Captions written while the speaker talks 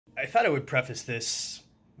I thought I would preface this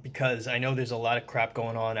because I know there's a lot of crap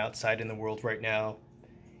going on outside in the world right now,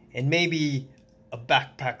 and maybe a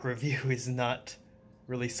backpack review is not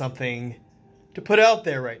really something to put out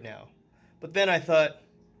there right now. But then I thought,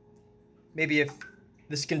 maybe if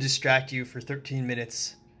this can distract you for 13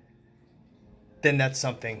 minutes, then that's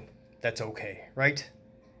something that's okay, right?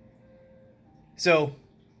 So,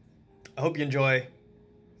 I hope you enjoy.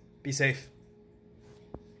 Be safe.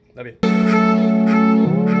 Love you.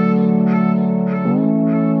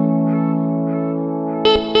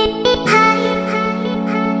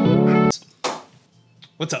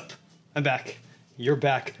 What's up? I'm back. You're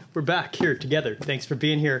back. We're back here together. Thanks for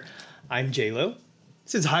being here. I'm J-Lo.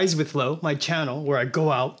 This is Highs with Lo, my channel where I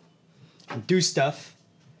go out and do stuff,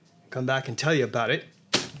 come back and tell you about it.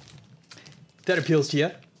 If that appeals to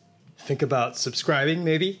you, think about subscribing,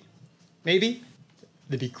 maybe. Maybe?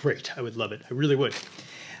 That'd be great. I would love it. I really would.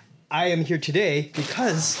 I am here today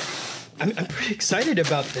because I'm pretty excited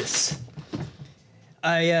about this.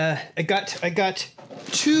 I got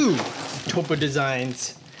two Topo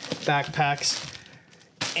Designs backpacks,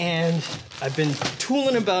 and I've been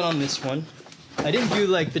tooling about on this one. I didn't do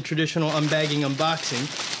like the traditional unbagging unboxing.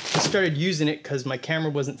 I started using it because my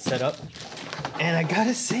camera wasn't set up, and I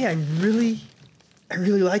gotta say I really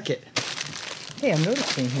like it. Hey, I'm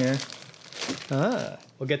noticing here.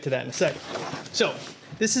 We'll get to that in a sec. So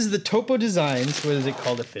this is the Topo Designs. What is it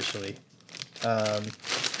called officially?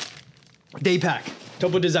 Daypack.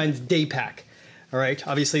 Topo Designs Daypack. All right,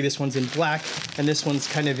 obviously this one's in black, and this one's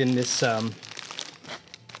kind of in this,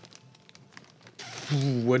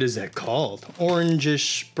 what is that called?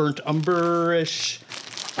 Orangish, burnt umberish,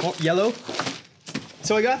 yellow.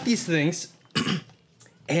 So I got these things,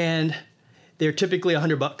 and they're typically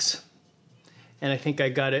 $100. And I think I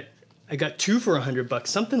got two for $100,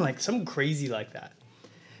 something crazy like that.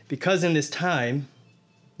 Because in this time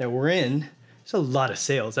that we're in, there's a lot of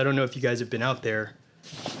sales. I don't know if you guys have been out there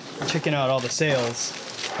checking out all the sales,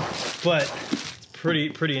 but it's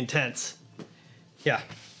pretty intense. Yeah,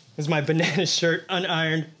 this is my banana shirt,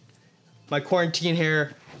 unironed, my quarantine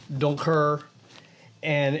hair, don't care,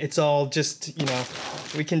 and it's all just, you know,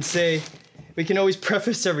 we can always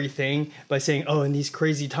preface everything by saying, oh, in these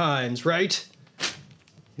crazy times, right? In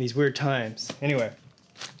these weird times. Anyway,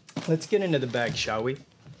 let's get into the bag, shall we?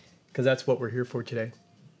 Because that's what we're here for today.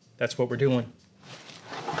 That's what we're doing.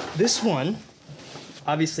 This one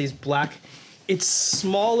obviously is black. It's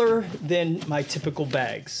smaller than my typical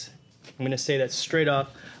bags. I'm gonna say that straight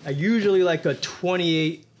up. I usually like a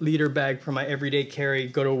 28-liter bag for my everyday carry,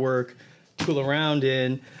 go to work, tool around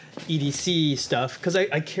in, EDC stuff, because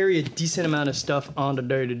I carry a decent amount of stuff on the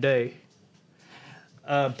day-to-day.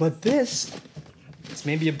 But this, it's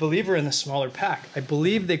maybe a believer in the smaller pack. I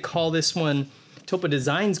believe they call this one, Topo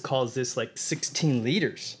Designs calls this like 16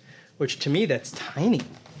 liters, which to me that's tiny.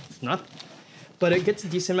 It's not. But it gets a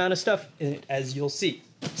decent amount of stuff in it, as you'll see.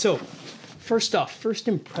 So, first off, first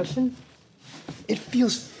impression, it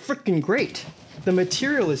feels freaking great. The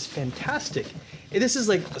material is fantastic. This is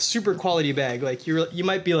like a super quality bag. Like you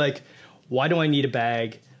might be like, why do I need a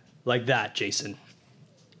bag like that, Jason?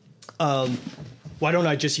 Why don't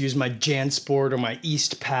I just use my JanSport or my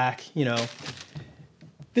East Pack? You know,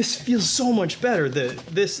 this feels so much better.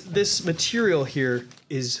 This material here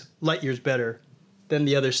is light years better than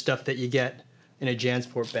the other stuff that you get in a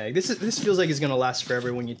JanSport bag. This feels like it's gonna last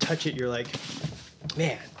forever. When you touch it, you're like,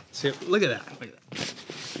 man. So look at that. Look at that.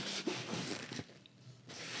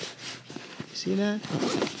 You see that?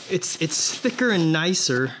 It's thicker and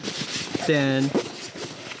nicer than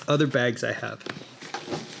other bags I have.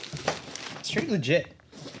 Straight legit.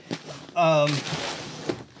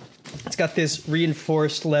 It's got this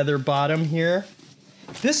reinforced leather bottom here.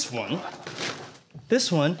 This one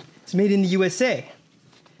is made in the USA.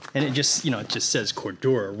 And it just, you know, it just says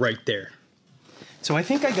Cordura right there. So I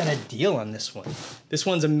think I got a deal on this one. This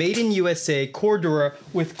one's a made in USA Cordura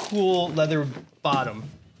with cool leather bottom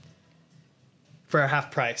for a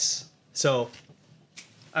half price. So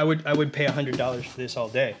I would pay $100 for this all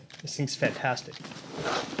day. This thing's fantastic.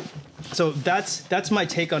 So that's my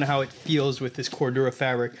take on how it feels with this Cordura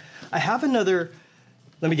fabric. I have another,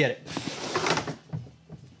 let me get it.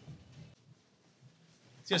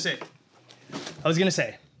 I was gonna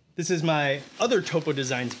say, this is my other Topo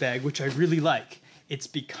Designs bag, which I really like. It's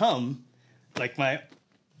become like my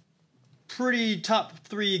pretty top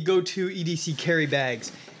 3 go-to EDC carry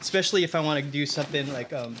bags, especially if I want to do something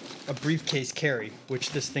like a briefcase carry,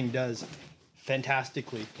 which this thing does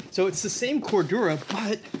fantastically. So it's the same Cordura,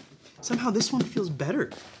 but somehow this one feels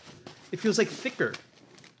better. It feels like thicker.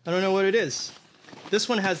 I don't know what it is. This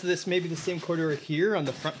one has this, maybe the same Cordura here on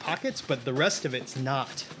the front pockets, but the rest of it's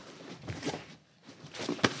not.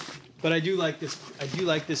 But I do like this. I do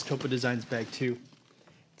like this Topo Designs bag too.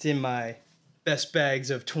 It's in my best bags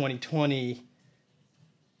of 2020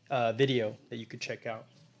 video that you could check out.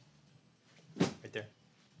 Right there.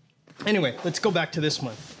 Anyway, let's go back to this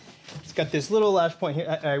one. It's got this little latch point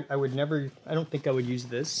here. I would never. I don't think I would use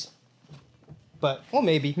this. But well,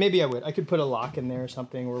 maybe I would. I could put a lock in there or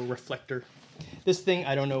something, or a reflector. This thing,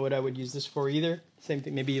 I don't know what I would use this for either. Same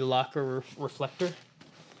thing, maybe a lock or reflector.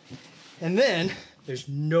 And then there's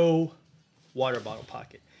no water bottle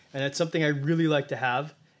pocket. And that's something I really like to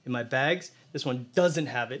have in my bags. This one doesn't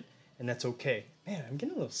have it, and that's okay. Man, I'm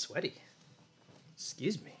getting a little sweaty.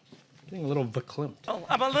 Excuse me. I'm getting a little verklempt. Oh,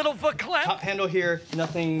 I'm a little verklempt. Top handle here,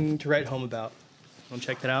 nothing to write home about. Want to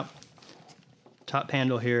check that out? Top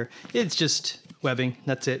handle here. It's just webbing,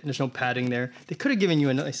 that's it. There's no padding there. They could have given you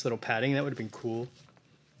a nice little padding. That would have been cool.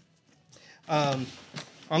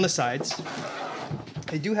 On the sides,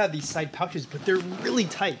 they do have these side pouches, but they're really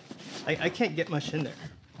tight. I can't get much in there.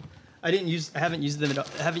 I haven't used them.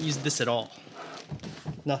 I haven't used this at all.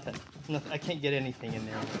 Nothing. I can't get anything in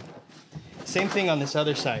there. Same thing on this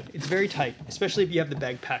other side. It's very tight, especially if you have the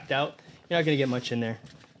bag packed out. You're not gonna get much in there.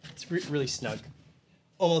 It's really snug,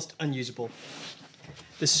 almost unusable.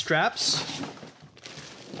 The straps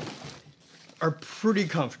are pretty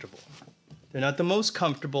comfortable. They're not the most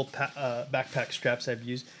comfortable backpack straps I've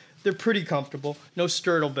used. They're pretty comfortable. No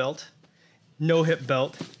stirrup belt, no hip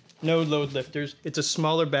belt, no load lifters. It's a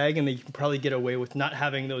smaller bag, and you can probably get away with not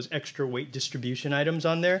having those extra weight distribution items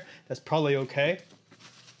on there. That's probably okay.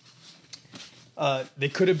 They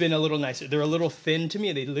could have been a little nicer. They're a little thin to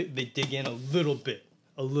me. They dig in a little bit,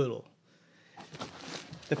 a little.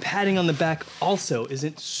 The padding on the back also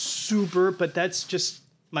isn't super, but that's just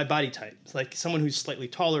my body type. It's like someone who's slightly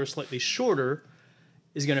taller, slightly shorter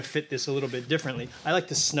is gonna fit this a little bit differently. I like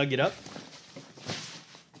to snug it up.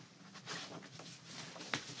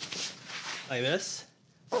 Like this.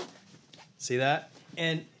 See that?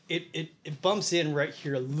 And it bumps in right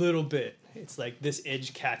here a little bit. It's like this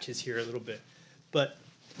edge catches here a little bit. But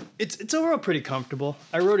it's overall pretty comfortable.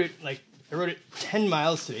 I rode it 10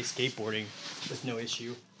 miles today skateboarding with no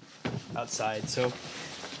issue outside. So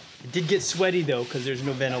it did get sweaty though, because there's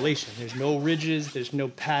no ventilation. There's no ridges, there's no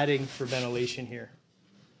padding for ventilation here.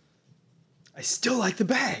 I still like the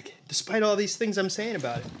bag, despite all these things I'm saying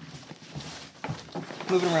about it.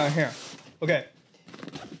 Moving around here. Okay,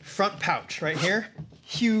 front pouch right here.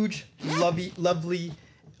 Huge, lovely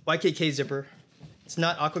YKK zipper. It's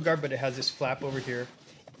not AquaGuard, but it has this flap over here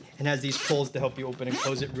and has these pulls to help you open and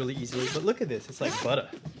close it really easily. But look at this, it's like butter.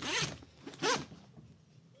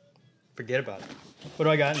 Forget about it. What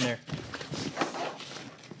do I got in there?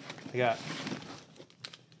 I got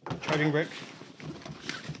charging brick.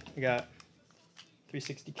 I got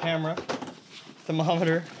 360 camera,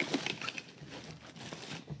 thermometer,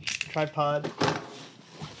 tripod,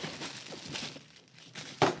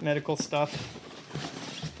 medical stuff,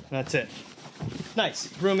 and that's it.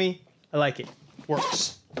 Nice, roomy, I like it,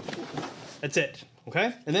 works. That's it,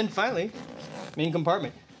 okay? And then finally, main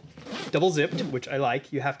compartment. Double zipped, which I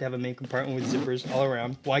like. You have to have a main compartment with zippers all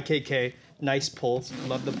around. YKK, nice pulls,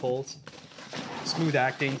 love the pulls. Smooth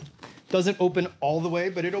acting. Doesn't open all the way,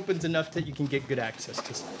 but it opens enough that you can get good access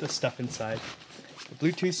to the stuff inside. A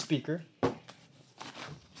Bluetooth speaker.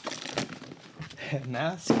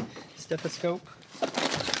 Mask, stethoscope.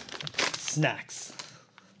 Snacks.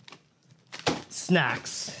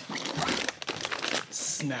 Snacks.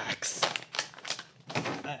 Snacks.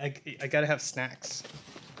 I gotta have snacks.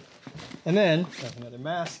 And then I have another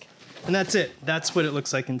mask, and that's it. That's what it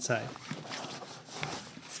looks like inside.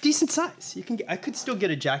 It's decent size. I could still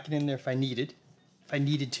get a jacket in there if I needed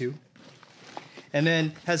to. And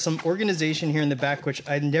then has some organization here in the back, which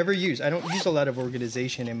I never use. I don't use a lot of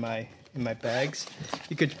organization in my bags.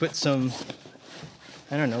 You could put some,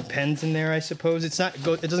 I don't know, pens in there, I suppose. It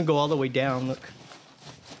doesn't go all the way down. Look,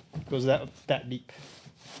 it goes that deep.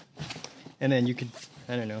 And then you could,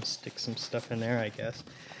 I don't know, stick some stuff in there, I guess.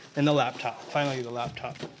 And the laptop, finally the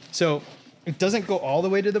laptop. So it doesn't go all the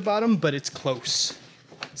way to the bottom, but it's close.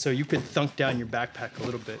 So you could thunk down your backpack a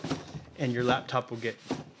little bit and your laptop will get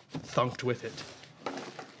thunked with it.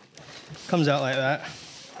 Comes out like that.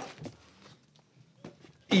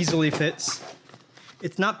 Easily fits.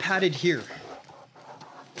 It's not padded here.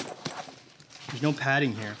 There's no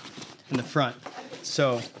padding here in the front.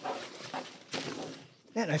 So,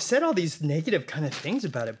 man, I've said all these negative kind of things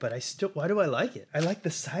about it, but why do I like it? I like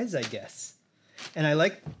the size, I guess. And I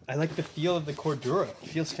like the feel of the Cordura. It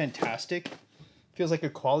feels fantastic. It feels like a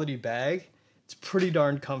quality bag. It's pretty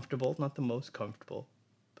darn comfortable. Not the most comfortable,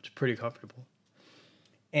 but it's pretty comfortable.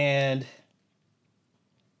 And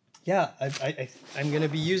yeah, I'm gonna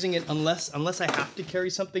be using it unless I have to carry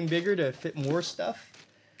something bigger to fit more stuff.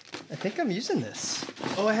 I think I'm using this.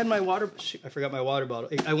 Oh, I had my water, shoot, I forgot my water bottle.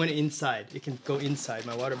 I went inside. It can go inside.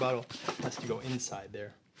 My water bottle has to go inside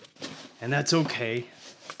there. And that's okay.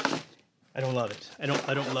 I don't love it. I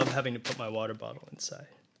don't love having to put my water bottle inside.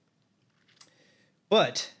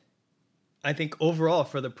 But I think overall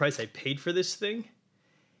for the price I paid for this thing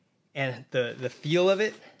and the feel of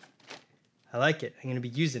it, I like it. I'm gonna be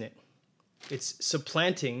using it. It's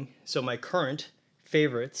supplanting, so my current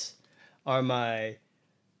favorites are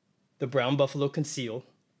the Brown Buffalo Conceal.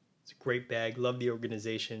 It's a great bag, love the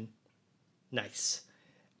organization, nice.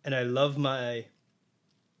 And I love my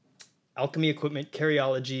Alchemy Equipment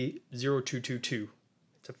Carryology 0222.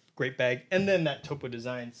 It's a great bag. And then that Topo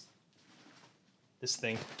Designs, this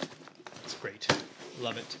thing, it's great,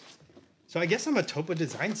 love it. So I guess I'm a Topo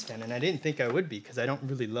Designs fan, and I didn't think I would be because I don't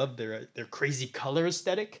really love their crazy color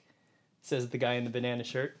aesthetic, says the guy in the banana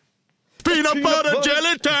shirt. Peanut butter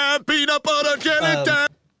jelly time, peanut butter jelly time.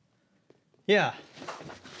 Yeah,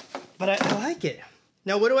 but I like it.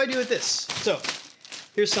 Now, what do I do with this? So,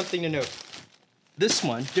 here's something to note. This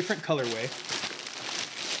one, different colorway,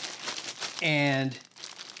 and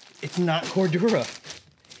it's not Cordura,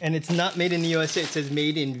 and it's not made in the USA. It says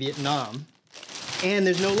made in Vietnam, and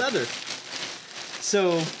there's no leather.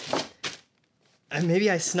 So,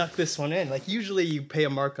 maybe I snuck this one in. Like, usually you pay a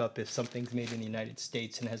markup if something's made in the United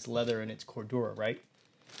States and has leather and it's Cordura, right?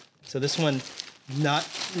 So this one,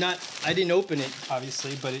 I didn't open it,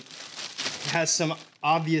 obviously, but it has some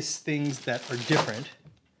obvious things that are different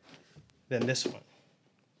than this one.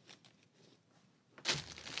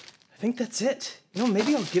 I think that's it. You know,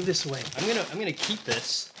 maybe I'll give this away. I'm gonna keep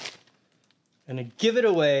this. I'm gonna give it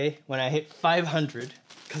away when I hit 500,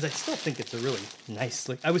 because I still think it's a really nice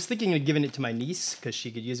look. I was thinking of giving it to my niece because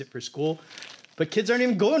she could use it for school, but kids aren't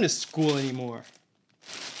even going to school anymore.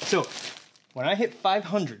 So when I hit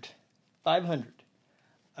 500, I'm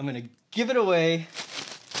gonna give it away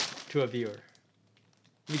to a viewer.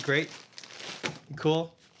 It'd be great,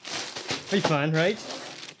 cool, be fun, right?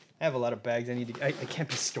 I have a lot of bags. I can't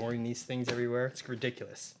be storing these things everywhere. It's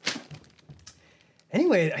ridiculous.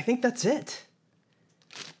 Anyway, I think that's it.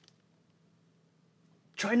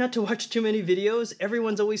 Try not to watch too many videos.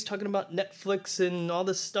 Everyone's always talking about Netflix and all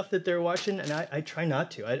this stuff that they're watching, and I try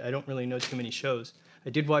not to. I don't really know too many shows.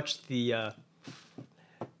 I did watch the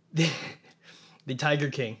Tiger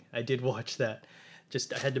King. I did watch that.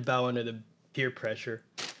 Just I had to bow under the peer pressure.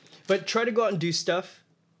 But try to go out and do stuff.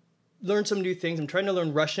 Learn some new things. I'm trying to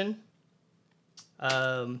learn Russian.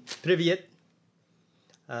 Привет.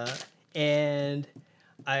 And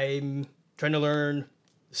I'm trying to learn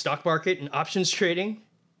the stock market and options trading.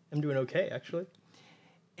 I'm doing okay, actually.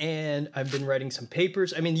 And I've been writing some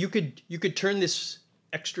papers. I mean, you could turn this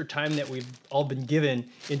extra time that we've all been given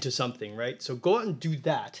into something, right? So go out and do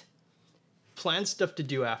that. Plan stuff to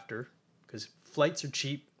do after, because flights are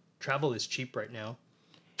cheap. Travel is cheap right now.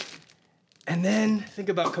 And then think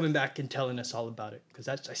about coming back and telling us all about it, because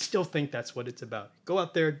I still think that's what it's about. Go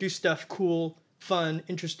out there, do stuff cool, fun,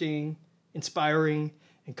 interesting, inspiring,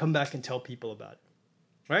 and come back and tell people about it.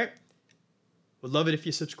 All right? Would love it if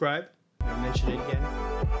you subscribe. I'll mention it again.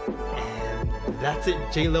 And that's it.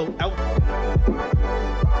 J-Lo out.